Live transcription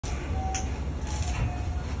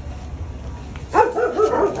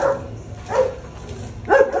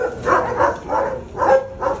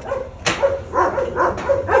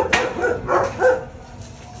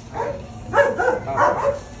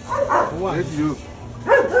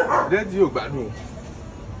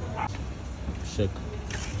Check.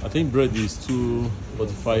 I think bread is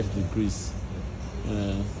 245 degrees.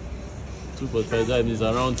 245, that means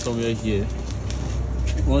around somewhere here.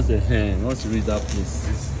 Once you reach that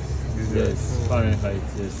place, yes, Fahrenheit,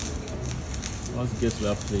 yes. Once you get to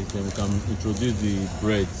that place, then we can introduce the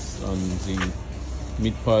breads and the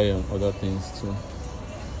meat pie and other things too.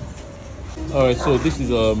 Alright, so this is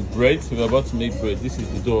bread. We're about to make bread. This is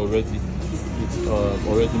the dough already. It's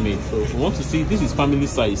already made. So we want to see, this is family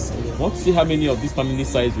size. We want to see how many of these family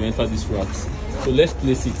size will enter these racks. So let's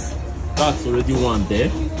place it. That's already one there.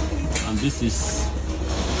 And this is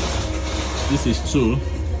two.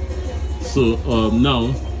 So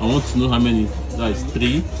now I want to know how many. That is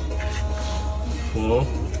 3, 4,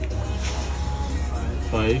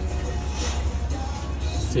 5,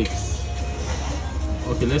 6.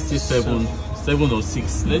 Okay, let's say 7 or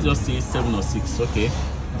 6. Let's just say 7 or 6. Okay,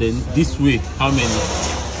 then this way, how many?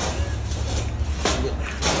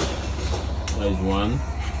 That is 1.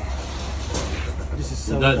 This is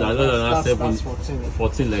 7. That's 7, 14.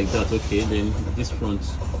 14 like that. Okay, then this front,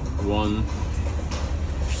 1,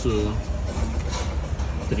 2,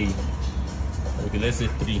 3. Okay, let's say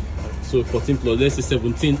 3. So 14 plus, let's say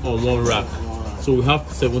 17 on one rack. So we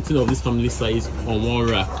have 17 of this family size on one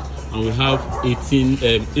rack, and we have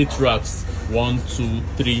 8 racks. 1, 2,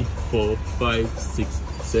 3, 4, 5, 6,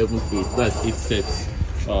 7, 8. That's 8 sets.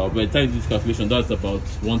 By the time you do this calculation, that's about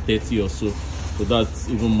 130 or so. So that's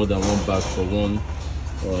even more than one bag for one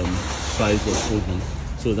size of oven.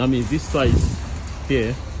 So that means this size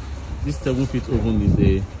here, this 7-feet oven is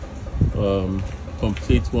a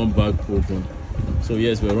complete one bag oven. So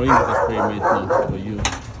yes, we're running this experiment now for you.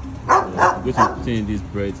 We're going to put in this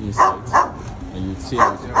bread inside, and you'll see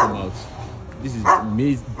how it will come out. This is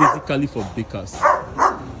basically for bakers.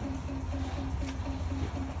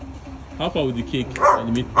 How far with the cake and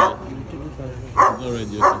the meat pie? It's not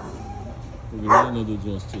ready, okay. We'll be running all those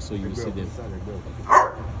ones too, so you'll see them.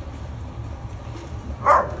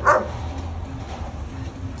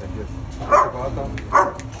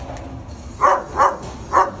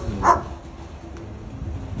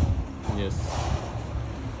 Yes.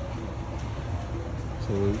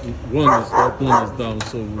 So one is up, one is down,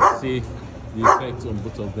 so we'll see the effect on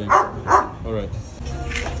both of them. Alright.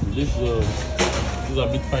 These are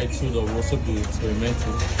meat pie too that we'll also be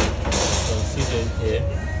experimenting. You can see them here.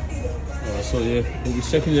 So yeah, we'll be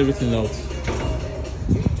checking everything out.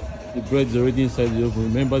 The bread is already inside the oven.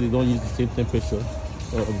 Remember, they don't use the same temperature.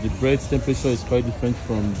 The bread's temperature is quite different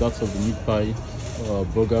from that of the meat pie,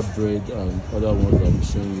 burger bread, and other ones that I'm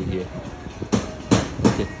showing you here.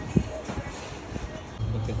 Okay.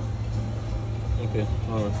 Okay,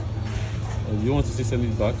 alright. You want to see send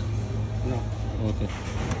it back? No. Okay.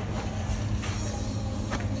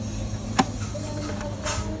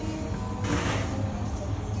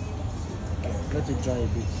 Let it dry a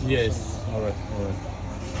bit. Yes, alright. Okay.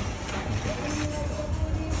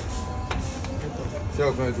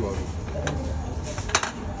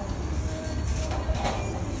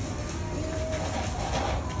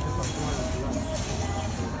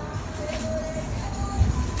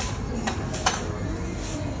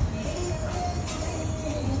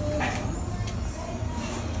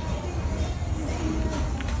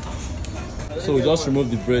 So we just remove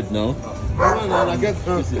the bread now.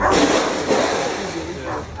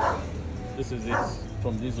 This is it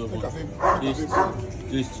from this oven.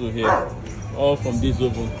 These two here, all from this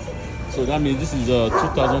oven. So that means this is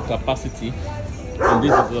 2,000 capacity, and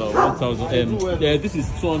this is 1,000. Yeah, this is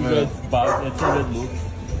 200 bag, 200 loads,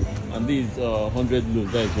 and this is 100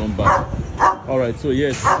 loads. That is one bag. All right. So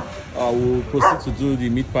yes, we'll proceed to do the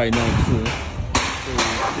meat pie now too. So we'll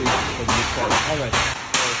take for the meat pie. All right.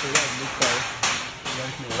 So that's meat pie.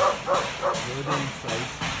 Right now, the other inside.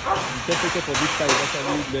 The temperature for this pie is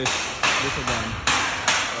actually lesser than.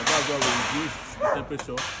 That's why we reduce the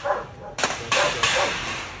temperature.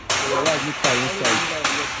 So that's meat pie inside.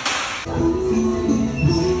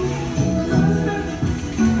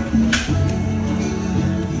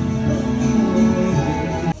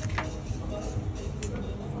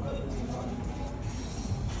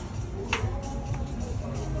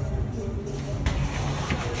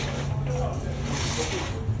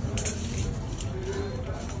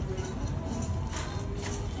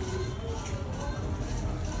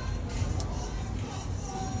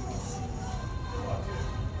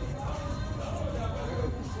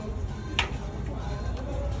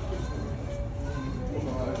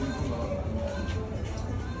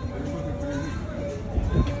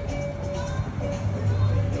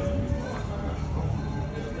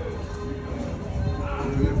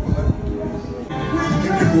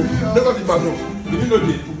 Lagos is bad, no. Did you know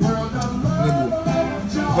this?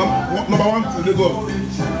 Number one to Lagos.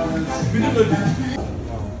 Did you know this?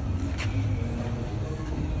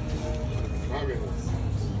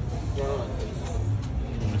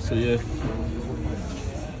 So yeah.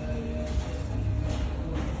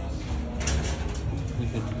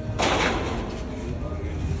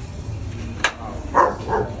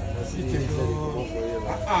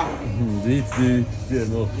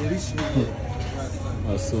 No.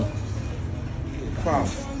 Also.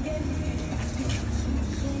 Fast.